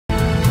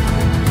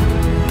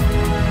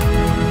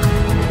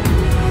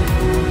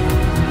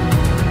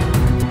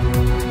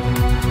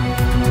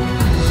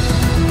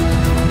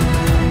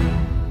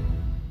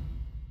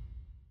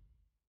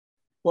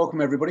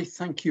Welcome everybody.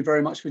 Thank you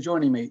very much for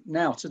joining me.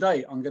 Now,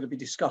 today I'm going to be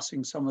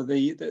discussing some of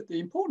the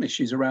important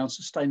issues around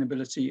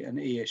sustainability and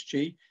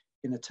ESG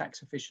in the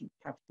tax efficient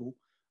capital,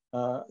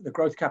 the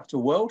growth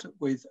capital world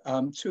with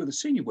two of the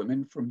senior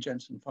women from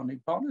Jenson Funding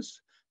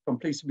Partners. I'm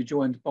pleased to be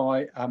joined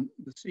by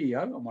the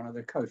CEO and one of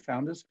the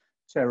co-founders,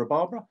 Sarah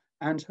Barber,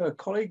 and her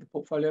colleague, the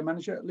portfolio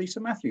manager, Lisa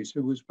Matthews,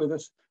 who was with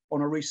us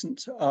on a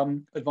recent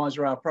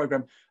Advisor Hour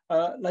program.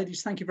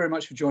 Ladies, thank you very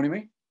much for joining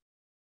me.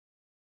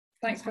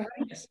 Thanks for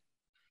having us.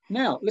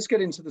 Now, let's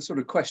get into the sort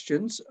of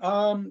questions.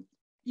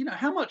 You know,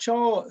 how much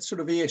are sort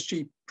of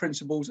ESG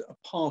principles a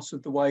part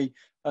of the way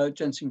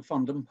Jenson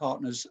Funding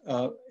Partners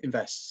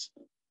invests?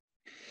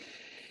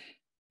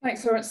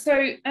 Thanks, Lawrence.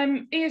 So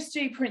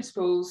ESG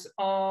principles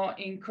are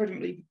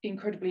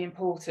incredibly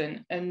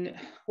important, and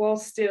while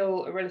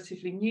still a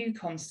relatively new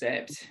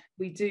concept,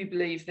 we do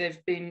believe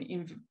they've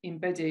been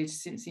embedded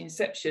since the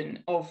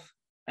inception of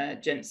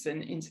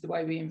Jenson into the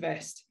way we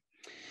invest.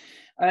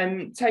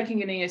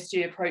 Taking an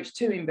ESG approach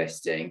to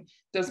investing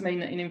does mean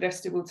that an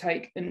investor will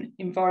take an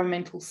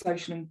environmental,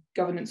 social and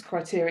governance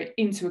criteria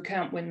into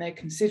account when they're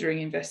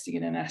considering investing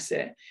in an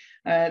asset.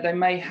 They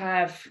may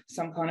have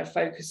some kind of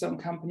focus on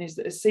companies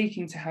that are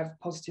seeking to have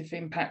positive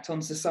impact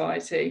on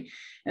society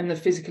and the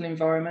physical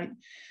environment,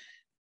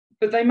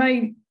 but they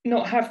may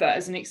not have that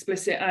as an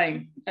explicit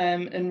aim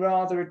and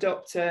rather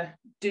adopt a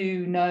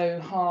do no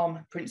harm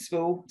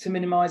principle to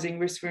minimising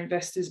risk for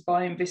investors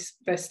by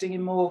investing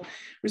in more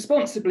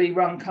responsibly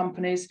run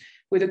companies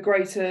with a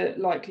greater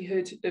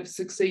likelihood of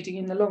succeeding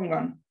in the long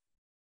run.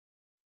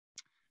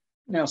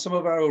 Now, some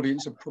of our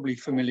audience are probably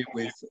familiar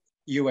with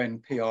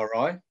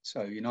UNPRI,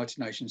 so United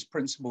Nations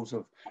Principles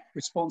of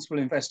Responsible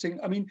Investing.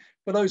 I mean,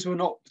 for those who are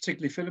not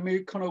particularly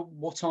familiar, kind of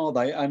what are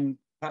they and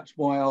perhaps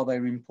why are they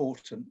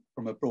important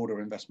from a broader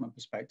investment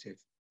perspective?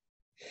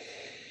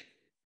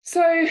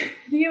 So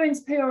the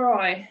UN's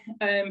PRI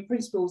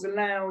principles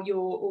allow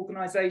your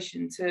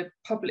organisation to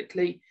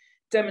publicly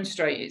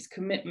demonstrate its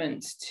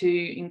commitment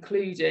to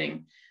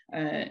including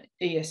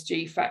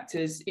ESG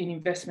factors in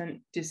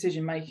investment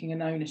decision making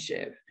and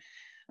ownership.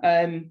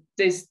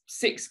 There's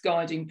 6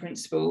 guiding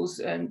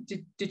principles.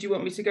 Did you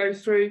want me to go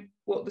through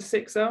what the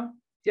 6 are?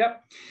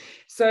 Yep.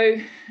 So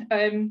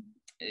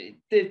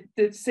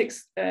the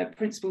 6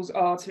 principles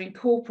are to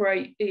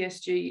incorporate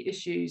ESG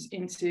issues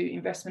into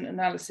investment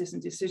analysis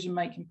and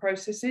decision-making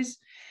processes,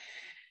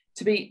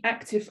 to be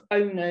active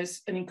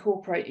owners and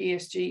incorporate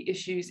ESG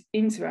issues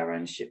into our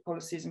ownership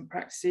policies and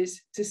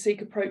practices, to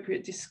seek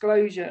appropriate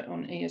disclosure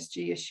on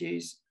ESG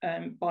issues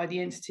by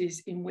the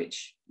entities in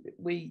which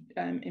we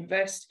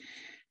invest,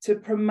 to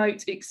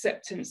promote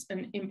acceptance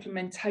and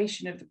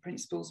implementation of the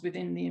principles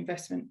within the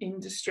investment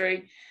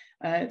industry,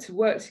 to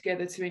work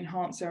together to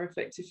enhance our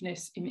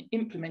effectiveness in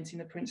implementing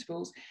the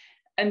principles,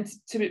 and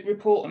to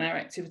report on our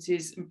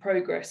activities and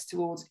progress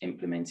towards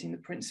implementing the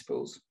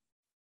principles.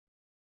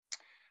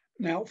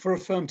 Now, for a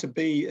firm to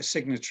be a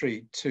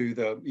signatory to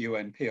the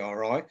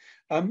UNPRI,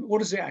 what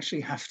does it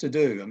actually have to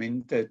do? I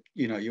mean,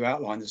 you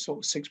outlined the sort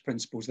of 6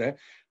 principles there.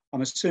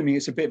 I'm assuming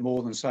it's a bit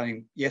more than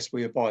saying, yes,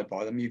 we abide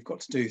by them. You've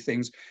got to do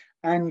things.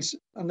 And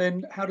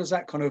then how does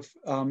that kind of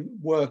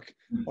work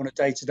on a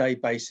day-to-day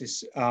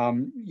basis,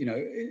 you know,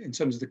 in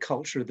terms of the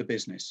culture of the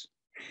business?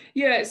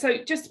 Yeah, so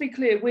just to be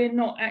clear, we're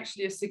not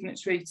actually a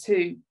signatory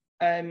to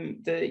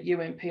the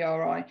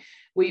UNPRI,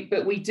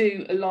 but we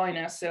do align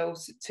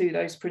ourselves to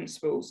those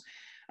principles.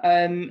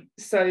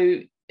 So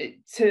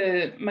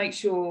to make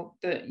sure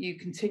that you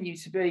continue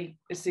to be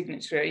a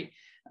signatory,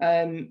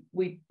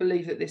 we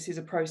believe that this is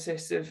a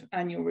process of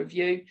annual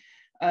review.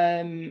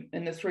 And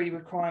the 3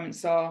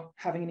 requirements are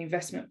having an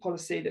investment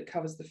policy that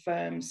covers the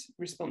firm's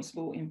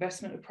responsible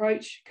investment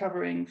approach,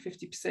 covering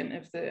 50%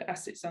 of the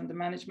assets under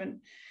management,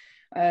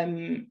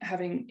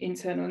 having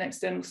internal and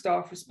external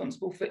staff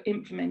responsible for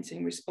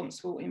implementing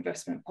responsible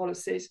investment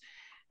policies,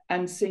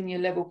 and senior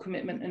level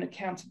commitment and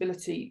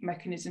accountability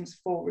mechanisms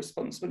for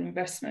responsible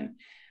investment.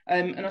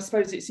 And I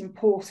suppose it's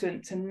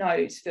important to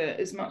note that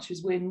as much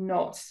as we're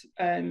not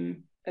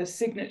a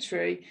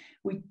signatory,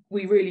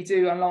 we really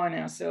do align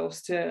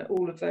ourselves to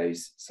all of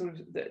those sort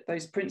of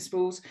those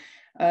principles,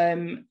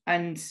 and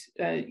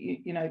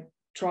you know,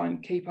 try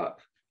and keep up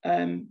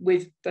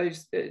with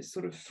those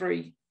sort of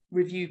 3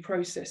 review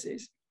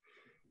processes.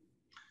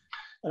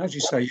 And as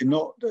you say, you're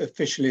not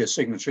officially a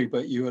signatory,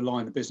 but you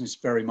align the business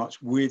very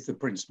much with the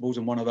principles.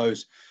 And one of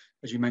those,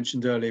 as you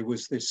mentioned earlier,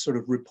 was this sort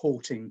of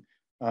reporting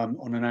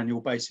on an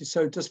annual basis.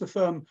 So does the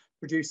firm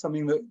produce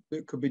something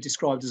that could be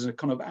described as a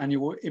kind of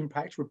annual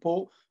impact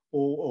report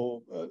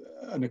or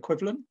an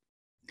equivalent?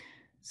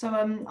 So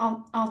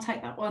I'll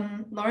take that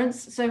one,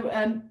 Lawrence.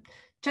 So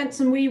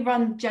Jenson, we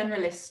run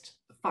generalist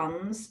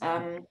funds,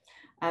 and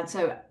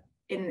so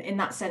in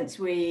that sense,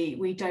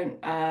 we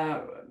don't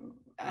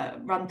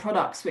run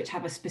products which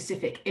have a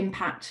specific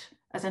impact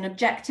as an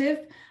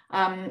objective,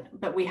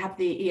 but we have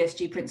the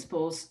ESG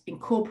principles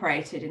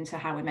incorporated into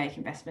how we make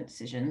investment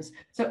decisions.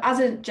 So as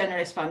a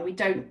generalist fund, we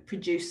don't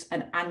produce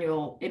an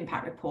annual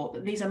impact report,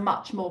 but these are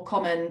much more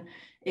common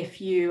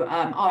if you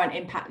are an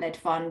impact-led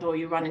fund or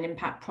you run an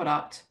impact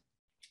product.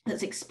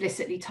 that's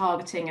explicitly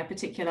targeting a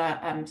particular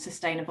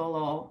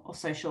sustainable or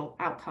social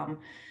outcome.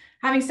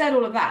 Having said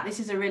all of that, this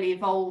is a really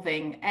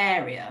evolving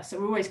area. So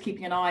we're always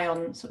keeping an eye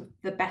on sort of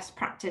the best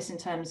practice in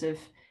terms of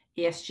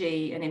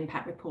ESG and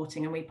impact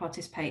reporting, and we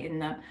participate in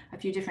a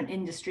few different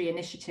industry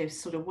initiatives,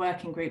 sort of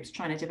working groups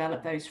trying to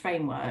develop those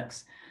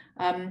frameworks.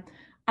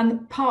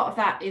 And part of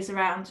that is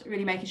around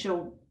really making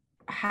sure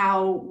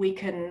how we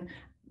can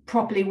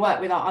properly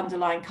work with our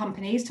underlying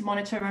companies to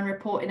monitor and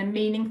report in a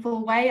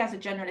meaningful way. As a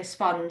generalist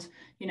fund,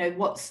 you know,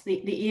 what's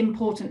the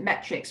important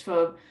metrics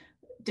for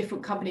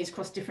different companies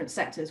across different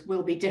sectors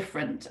will be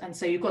different, and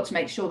so you've got to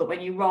make sure that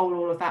when you roll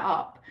all of that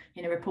up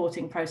in a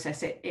reporting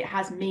process, it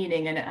has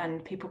meaning,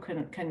 and people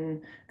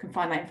can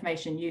find that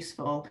information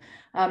useful.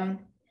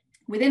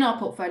 Within our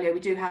portfolio, we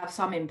do have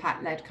some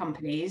impact-led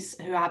companies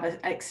who have an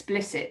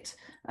explicit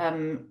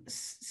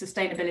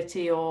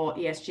sustainability or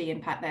ESG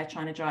impact they're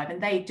trying to drive,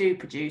 and they do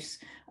produce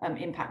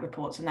impact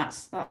reports, and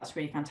that's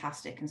really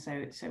fantastic, and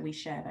so we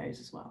share those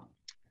as well.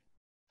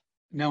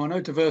 Now, I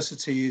know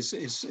diversity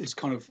is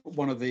kind of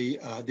one of the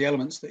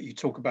elements that you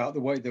talk about,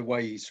 the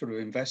way you sort of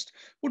invest.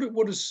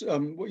 What is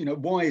you know,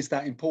 why is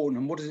that important,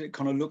 and what does it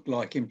kind of look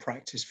like in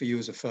practice for you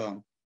as a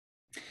firm?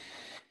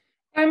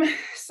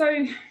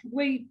 So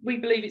we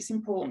believe it's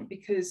important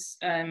because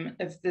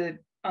of the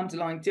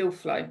underlying deal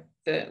flow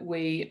that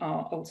we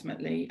are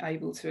ultimately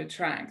able to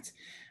attract.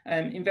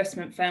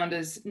 Investment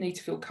founders need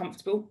to feel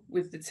comfortable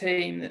with the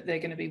team that they're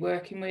going to be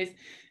working with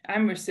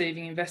and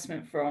receiving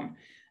investment from.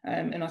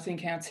 And I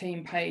think our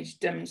team page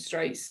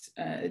demonstrates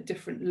a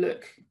different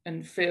look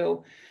and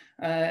feel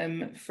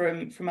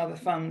from other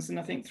funds. And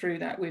I think through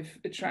that we've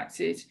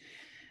attracted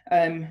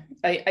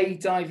a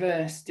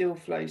diverse deal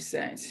flow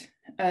set.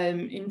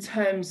 In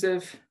terms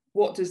of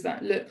what does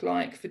that look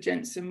like for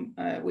Jenson,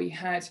 we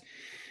had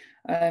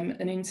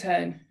an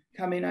intern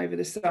come in over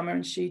the summer,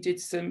 and she did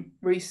some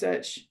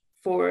research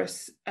for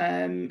us,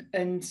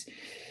 and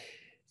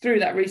through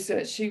that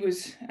research she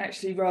was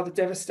actually rather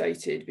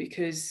devastated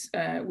because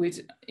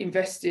we'd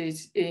invested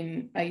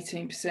in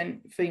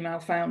 18% female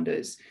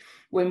founders.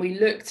 When we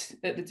looked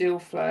at the deal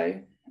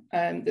flow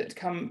that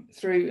come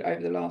through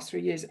over the last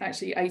 3 years,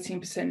 actually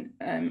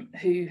 18%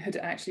 who had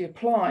actually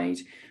applied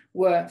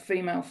were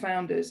female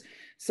founders.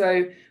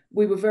 So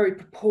we were very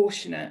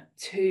proportionate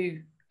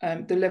to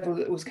the level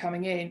that was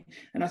coming in,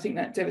 and I think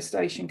that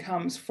devastation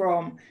comes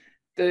from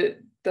the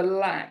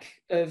lack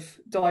of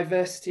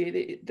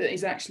diversity that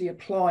is actually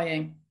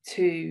applying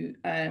to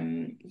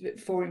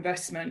for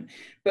investment.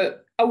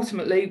 But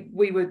ultimately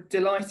we were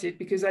delighted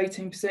because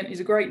 18% is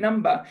a great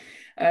number,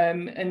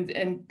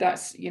 and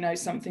that's, you know,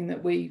 something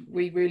that we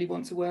really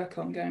want to work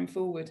on going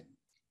forward.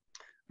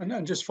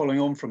 And just following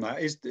on from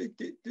that,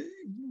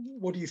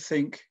 what do you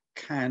think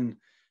can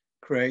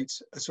create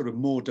a sort of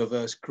more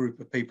diverse group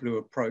of people who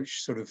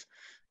approach sort of,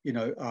 you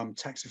know,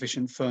 tax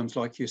efficient firms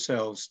like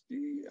yourselves?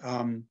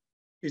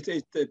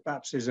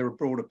 Perhaps is there a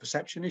broader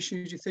perception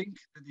issue, do you think,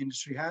 that the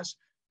industry has?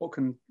 What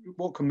can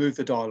move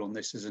the dial on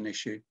this as an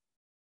issue?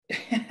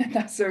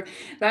 That's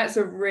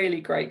a really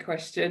great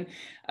question,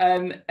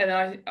 and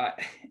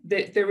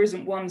there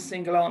isn't one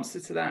single answer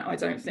to that. I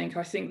don't think.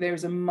 I think there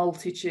is a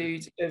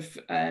multitude of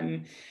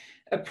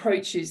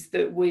approaches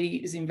that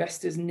we as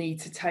investors need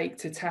to take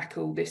to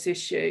tackle this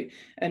issue,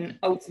 and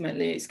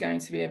ultimately it's going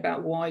to be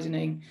about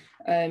widening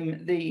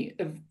the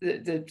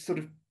sort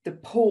of the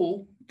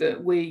pool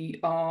that we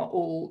are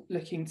all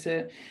looking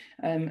to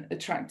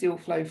attract deal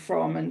flow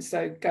from. And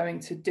so going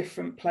to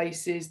different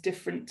places,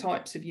 different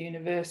types of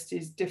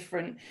universities,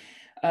 different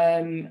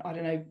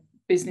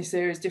business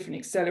areas,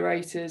 different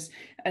accelerators,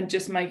 and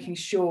just making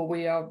sure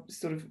we are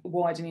sort of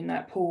widening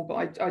that pool.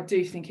 But I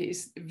do think it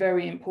is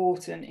very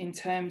important in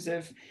terms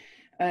of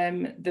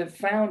the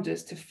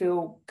founders to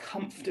feel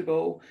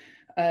comfortable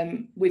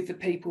with the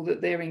people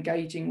that they're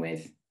engaging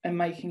with, and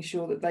making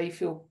sure that they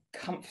feel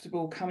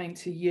comfortable coming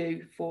to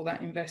you for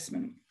that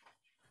investment.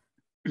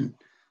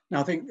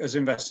 Now, I think as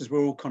investors,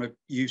 we're all kind of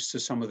used to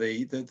some of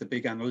the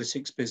big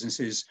analytics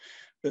businesses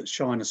that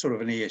shine a sort of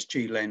an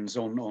ESG lens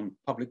on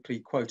publicly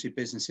quoted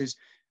businesses.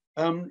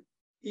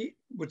 It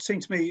would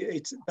seem to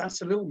me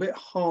that's a little bit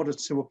harder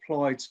to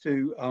apply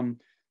to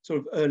sort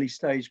of early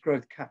stage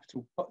growth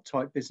capital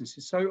type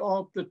businesses. So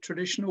are the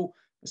traditional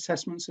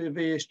assessments of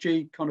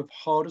ESG kind of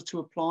harder to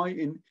apply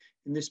in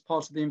this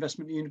part of the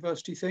investment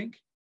universe, do you think?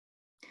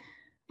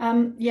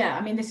 Yeah,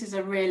 I mean, this is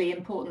a really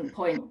important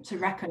point to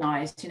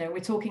recognise. You know, we're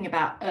talking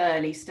about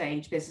early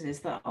stage businesses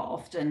that are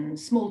often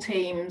small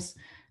teams,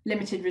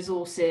 limited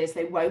resources.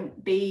 They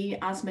won't be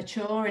as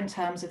mature in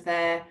terms of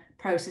their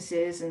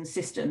processes and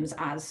systems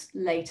as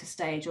later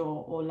stage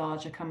or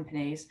larger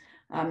companies.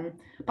 But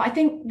I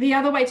think the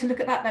other way to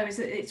look at that, though, is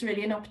that it's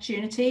really an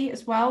opportunity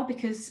as well,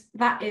 because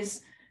that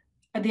is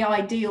the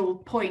ideal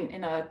point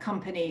in a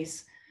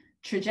company's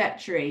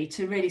trajectory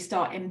to really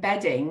start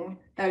embedding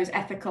those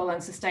ethical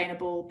and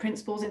sustainable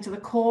principles into the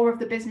core of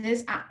the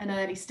business at an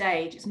early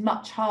stage. It's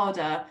much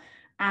harder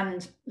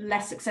and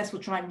less successful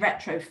to try and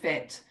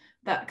retrofit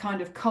that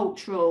kind of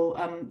cultural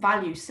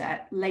value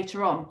set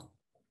later on.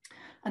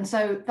 And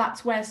so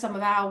that's where some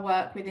of our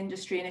work with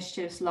industry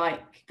initiatives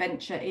like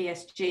Venture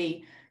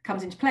ESG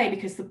comes into play,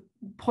 because the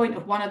point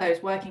of one of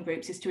those working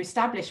groups is to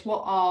establish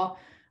what are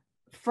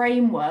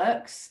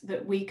frameworks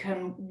that we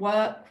can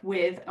work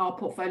with our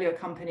portfolio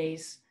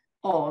companies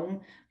on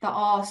that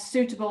are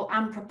suitable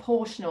and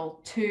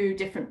proportional to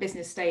different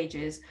business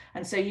stages.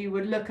 And so you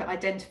would look at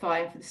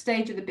identifying for the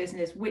stage of the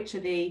business which are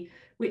the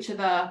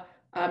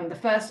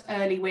first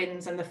early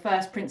wins and the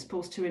first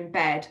principles to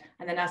embed,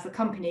 and then as the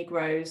company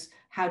grows,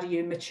 how do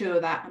you mature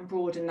that and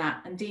broaden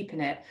that and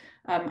deepen it,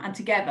 and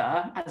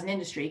together as an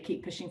industry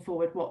keep pushing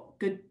forward what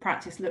good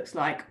practice looks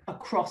like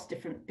across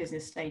different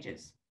business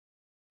stages.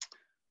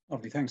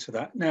 Lovely, thanks for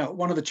that. Now,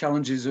 one of the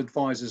challenges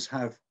advisors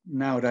have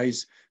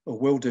nowadays, or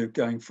will do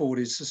going forward,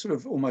 is to sort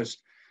of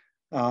almost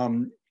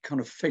kind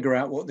of figure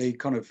out what the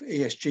kind of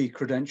ESG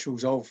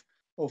credentials of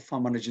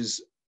fund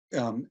managers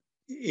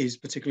is,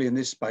 particularly in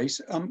this space.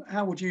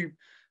 How would you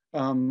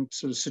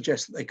sort of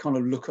suggest that they kind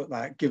of look at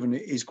that, given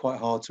it is quite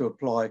hard to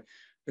apply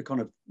the kind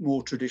of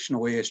more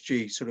traditional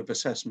ESG sort of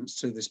assessments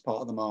to this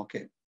part of the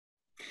market?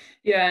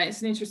 Yeah,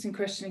 it's an interesting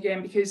question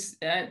again, because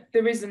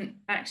there isn't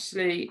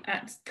actually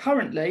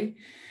currently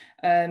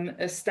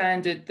a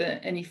standard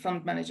that any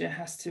fund manager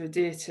has to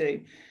adhere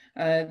to.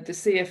 The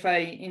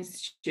CFA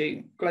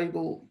Institute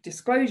Global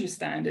Disclosure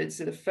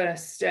Standards are the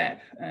first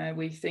step,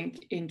 we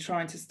think, in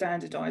trying to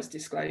standardise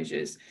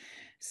disclosures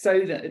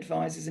so that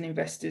advisors and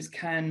investors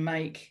can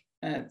make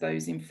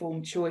those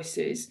informed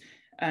choices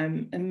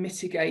and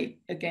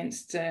mitigate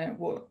against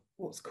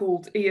what's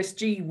called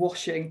ESG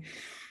washing.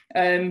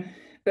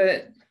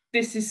 But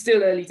this is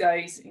still early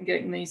days in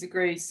getting these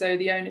agreed. So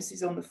the onus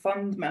is on the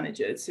fund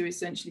manager to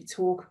essentially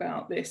talk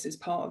about this as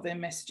part of their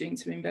messaging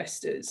to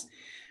investors.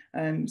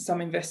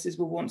 Some investors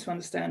will want to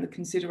understand the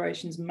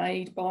considerations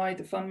made by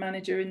the fund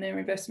manager in their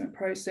investment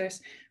process,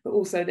 but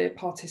also their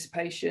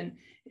participation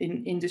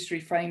in industry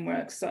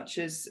frameworks such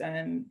as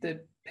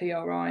the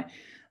PRI,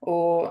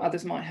 or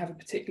others might have a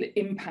particular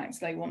impact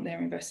they want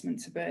their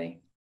investment to be.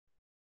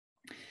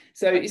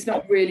 So it's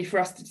not really for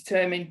us to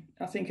determine,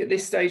 I think, at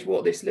this stage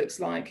what this looks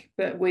like,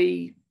 but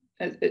we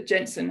at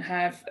Jenson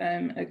have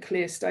a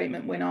clear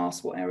statement when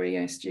asked what our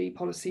ESG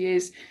policy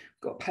is.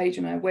 We've got a page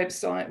on our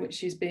website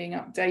which is being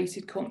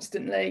updated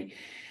constantly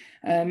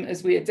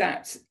as we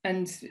adapt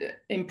and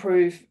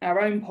improve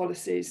our own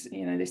policies.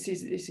 You know, this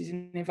is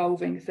an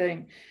evolving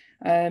thing.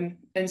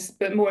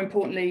 But more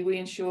importantly, we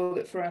ensure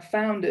that for our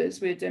founders,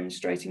 we're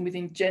demonstrating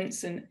within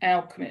Jenson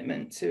our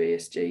commitment to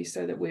ESG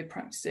so that we're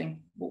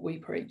practicing what we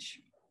preach.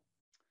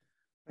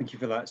 Thank you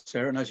for that,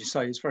 Sarah. And as you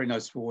say, it's very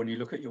noticeable when you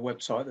look at your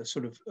website, the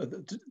sort of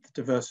the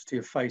diversity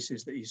of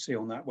faces that you see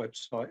on that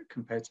website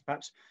compared to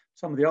perhaps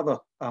some of the other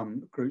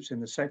groups in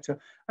the sector.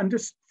 And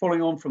just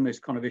following on from this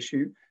kind of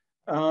issue,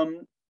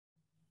 do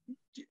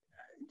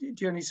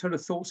you have any sort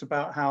of thoughts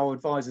about how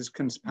advisors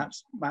can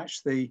perhaps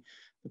match the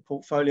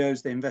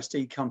portfolios, the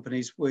investee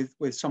companies with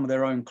some of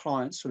their own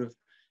clients' sort of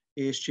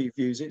ESG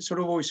views? It sort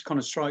of always kind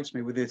of strikes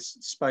me with this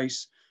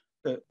space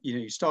that, you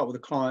know, you start with a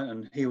client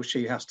and he or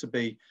she has to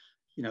be,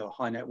 you know, a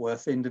high net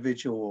worth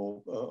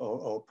individual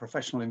or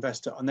professional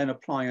investor, and then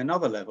applying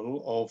another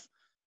level of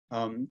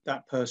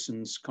that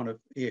person's kind of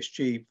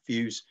ESG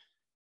views.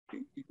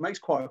 It makes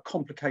quite a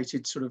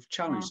complicated sort of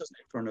challenge, doesn't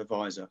it, for an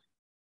advisor?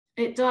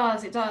 It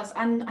does,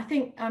 and I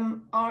think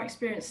our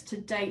experience to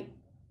date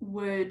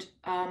would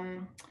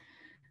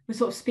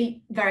sort of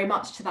speak very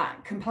much to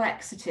that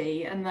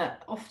complexity, and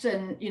that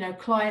often, you know,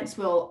 clients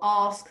will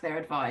ask their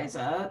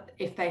advisor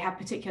if they have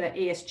particular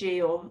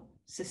ESG or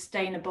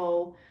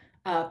sustainable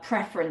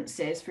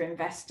preferences for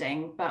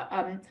investing, but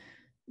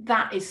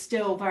that is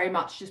still very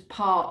much just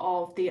part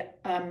of the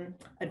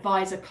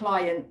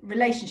advisor-client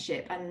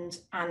relationship and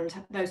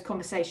those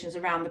conversations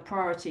around the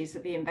priorities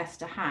that the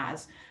investor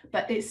has.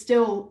 But it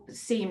still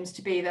seems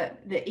to be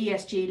that the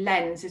ESG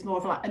lens is more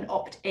of like an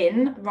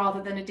opt-in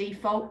rather than a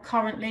default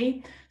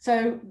currently.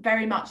 So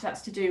very much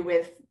that's to do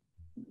with,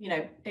 you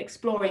know,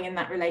 exploring in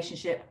that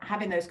relationship,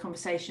 having those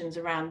conversations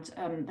around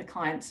the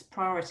client's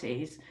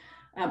priorities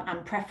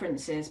and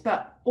preferences,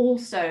 but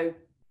also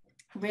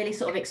really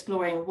sort of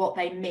exploring what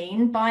they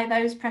mean by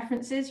those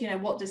preferences. You know,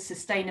 what does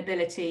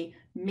sustainability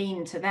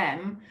mean to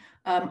them,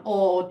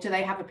 or do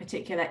they have a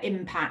particular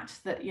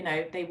impact that, you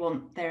know, they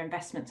want their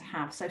investment to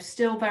have? So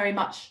still very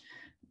much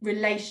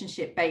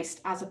relationship based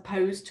as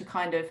opposed to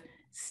kind of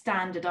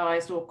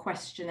standardized or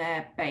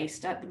questionnaire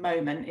based at the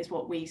moment is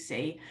what we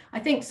see. I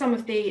think some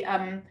of the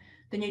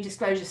new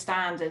disclosure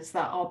standards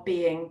that are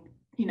being,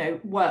 you know,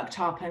 worked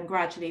up and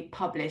gradually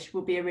published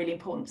will be a really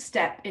important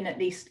step in at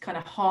least kind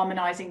of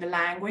harmonizing the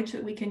language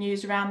that we can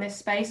use around this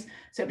space.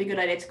 So it'd be a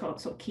good idea to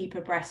sort of keep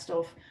abreast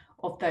of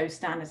those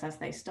standards as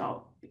they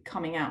start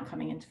coming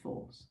into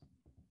force.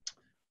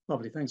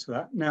 Lovely, thanks for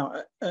that.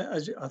 Now,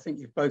 as I think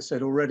you've both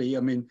said already, I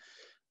mean,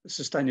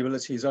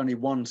 sustainability is only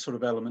one sort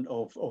of element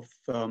of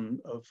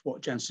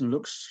what Jenson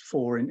looks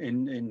for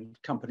in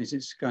companies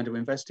it's going to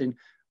invest in.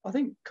 I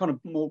think kind of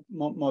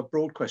my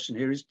broad question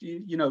here is,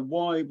 you know,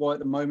 why at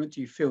the moment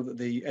do you feel that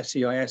the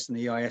SEIS and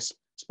the EIS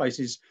space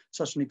is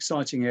such an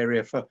exciting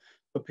area for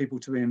for people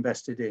to be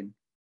invested in?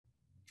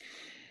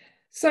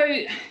 So,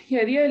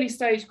 yeah, the early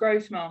stage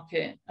growth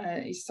market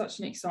is such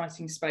an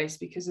exciting space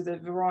because of the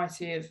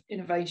variety of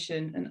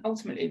innovation and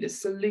ultimately the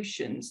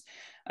solutions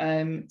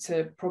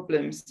to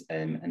problems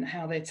and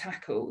how they're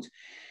tackled.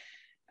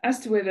 As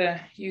to whether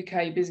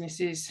UK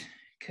businesses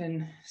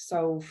can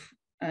solve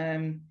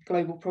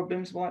global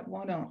problems, why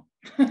not?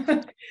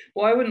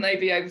 Why wouldn't they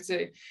be able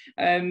to?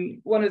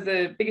 One of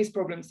the biggest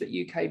problems that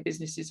UK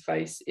businesses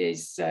face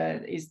is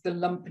the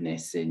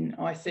lumpiness in,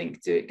 I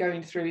think,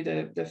 going through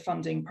the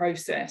funding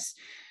process,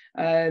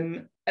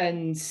 and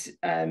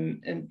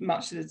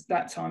much of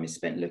that time is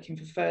spent looking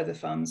for further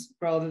funds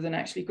rather than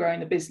actually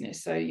growing the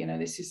business. So, you know,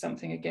 this is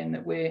something again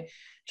that we're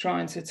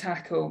trying to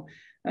tackle.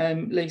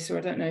 Lisa,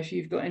 I don't know if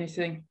you've got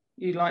anything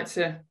you'd like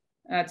to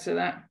add to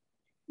that.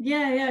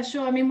 Yeah,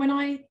 sure. I mean, when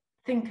I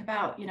think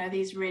about, you know,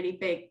 these really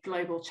big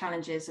global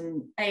challenges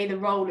and the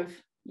role of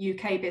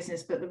UK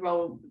business, but the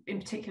role in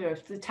particular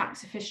of the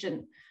tax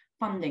efficient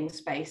funding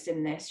space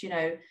in this, you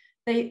know,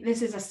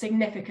 this is a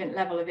significant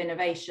level of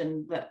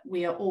innovation that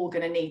we are all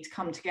going to need to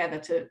come together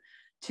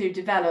to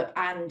develop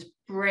and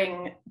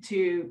bring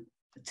to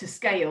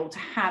scale, to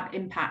have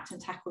impact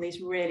and tackle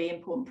these really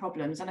important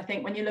problems. And I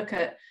think when you look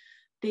at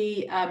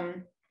the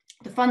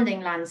funding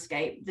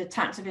landscape, the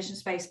tax efficient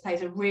space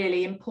plays a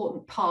really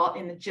important part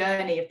in the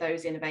journey of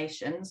those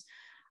innovations.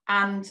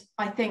 And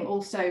I think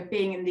also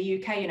being in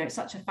the UK, you know, it's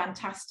such a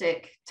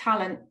fantastic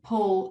talent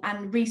pool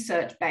and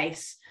research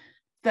base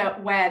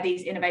that where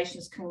these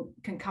innovations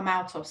can come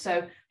out of.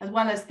 So as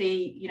well as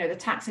the, you know, the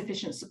tax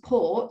efficient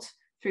support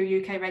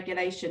through UK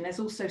regulation, there's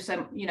also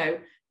some, you know,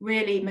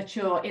 really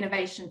mature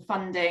innovation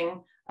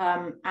funding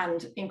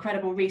and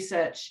incredible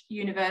research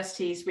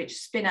universities which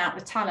spin out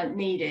the talent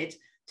needed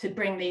to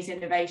bring these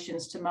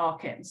innovations to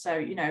market. And so,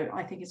 you know,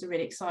 I think it's a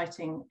really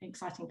exciting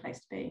place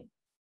to be.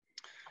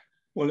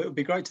 Well, it would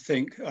be great to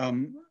think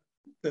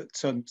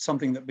that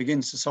something that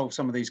begins to solve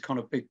some of these kind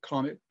of big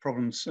climate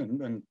problems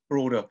and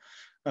broader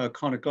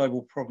kind of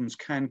global problems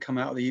can come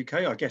out of the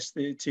UK. I guess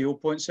to your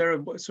point,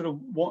 Sarah, sort of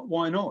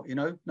why not? You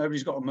know,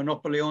 nobody's got a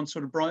monopoly on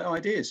sort of bright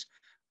ideas.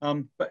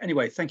 But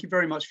anyway, thank you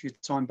very much for your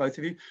time, both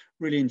of you.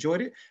 Really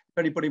enjoyed it. If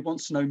anybody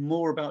wants to know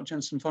more about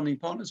Jenson Funding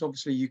Partners,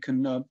 obviously you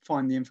can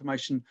find the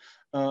information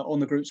on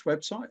the group's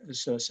website,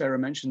 as Sarah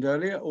mentioned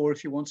earlier, or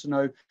if you want to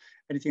know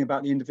anything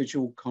about the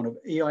individual kind of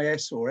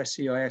EIS or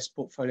SEIS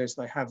portfolios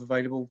they have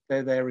available,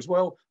 they're there as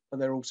well, but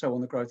they're also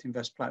on the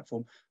GrowthInvest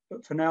platform.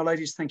 But for now,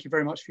 ladies, thank you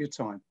very much for your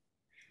time.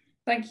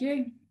 Thank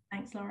you.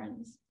 Thanks,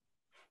 Lawrence.